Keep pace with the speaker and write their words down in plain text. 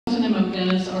and Mt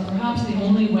Dennis are perhaps the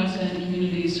only West End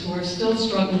communities who are still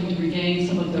struggling to regain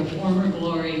some of their former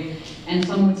glory and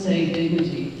some would say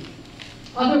dignity.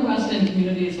 Other West End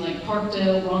communities like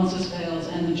Parkdale, Roncesvalles,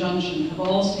 and the Junction have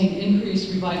all seen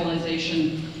increased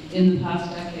revitalization in the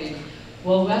past decade,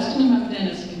 while Weston and Mt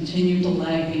Dennis continue to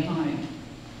lag behind.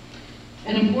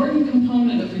 An important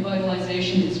component of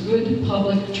revitalization is good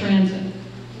public transit.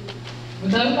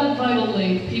 Without that vital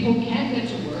link, people can't get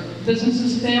to work,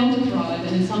 businesses fail to thrive,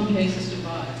 and in some cases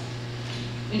survive.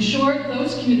 In short,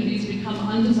 those communities become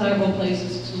undesirable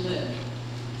places to live.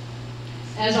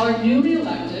 As our newly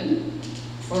elected,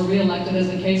 or re-elected as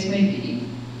the case may be,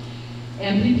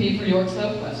 MPP for York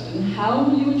South Weston, how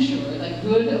will you ensure that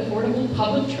good, affordable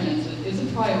public transit is a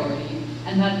priority,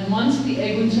 and that once the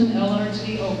Eglinton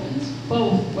LRT opens,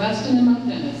 both Weston and Mt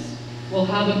Dennis will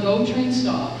have a GO train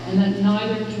stop, and that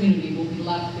neither community will be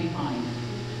left behind?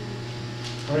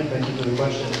 All right, thank you for the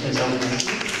question. Ms. Alderman.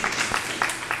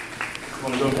 You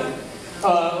want to go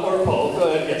ahead? Or Paul,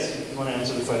 go ahead. Yes, if you want to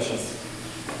answer the question.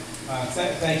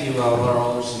 Thank you, Laura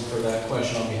Alderson, for that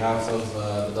question on behalf of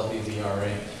the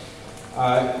WVRA.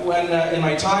 In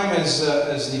my time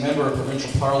as the member of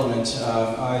provincial parliament,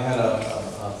 I had a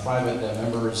private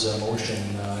member's motion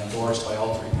endorsed by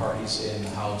all three parties in the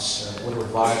House would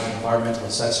revive an environmental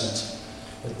assessment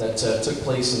that took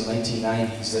place in the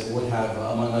 1990s that would have,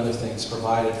 among other things,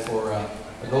 provided for a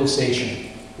GO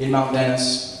station in Mt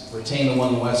Dennis, retain the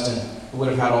one in Weston, who would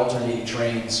have had alternating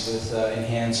trains with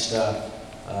enhanced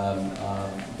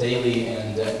daily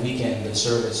and weekend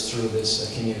service through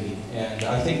this community. And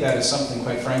I think that is something,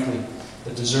 quite frankly,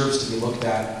 that deserves to be looked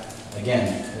at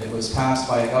again. It was passed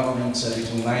by a government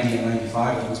between 90 and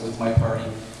 95 that was with my party,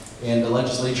 and the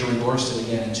legislature endorsed it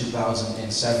again in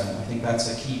 2007. I think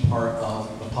that's a key part of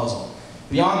the puzzle.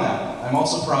 Beyond that, I'm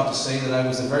also proud to say that I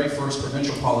was the very first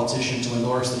provincial politician to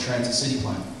endorse the Transit City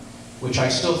Plan, which I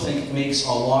still think makes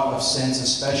a lot of sense,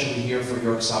 especially here for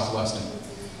York South Weston.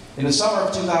 In the summer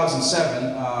of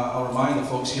 2007, I'll remind the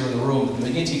folks here in the room, the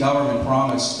McGuinty government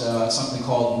promised something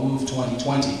called Move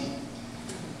 2020.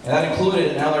 And that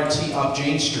included an LRT up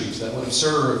Jane Street that would have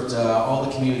served all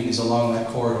the communities along that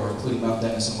corridor, including Mt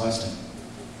Dennis and Weston.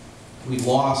 We've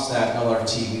lost that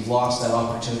LRT, we've lost that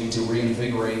opportunity to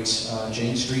reinvigorate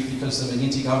Jane Street because the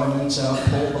McGuinty government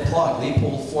pulled the plug. They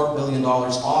pulled $4 billion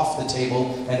off the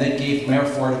table and then gave Mayor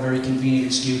Ford a very convenient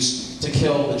excuse to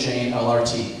kill the Jane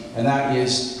LRT. And that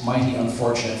is mighty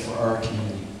unfortunate for our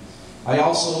community. I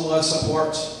also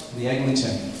support the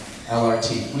Eglinton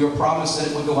LRT. We were promised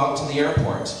that it would go out to the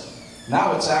airport.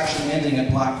 Now it's actually ending at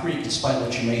Black Creek, despite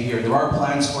what you may hear. There are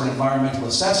plans for an environmental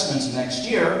assessment next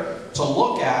year to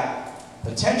look at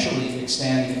potentially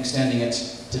extending it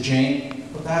to Jane,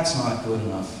 but that's not good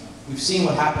enough. We've seen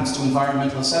what happens to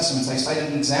environmental assessments. I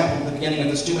cited an example at the beginning of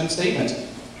this 2-minute statement.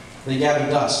 They gather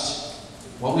dust.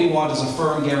 What we want is a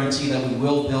firm guarantee that we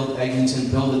will build Eglinton,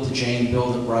 build it to Jane,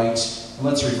 build it right, and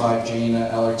let's revive Jane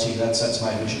LRT. That's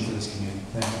my vision for this community.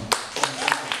 Thank you.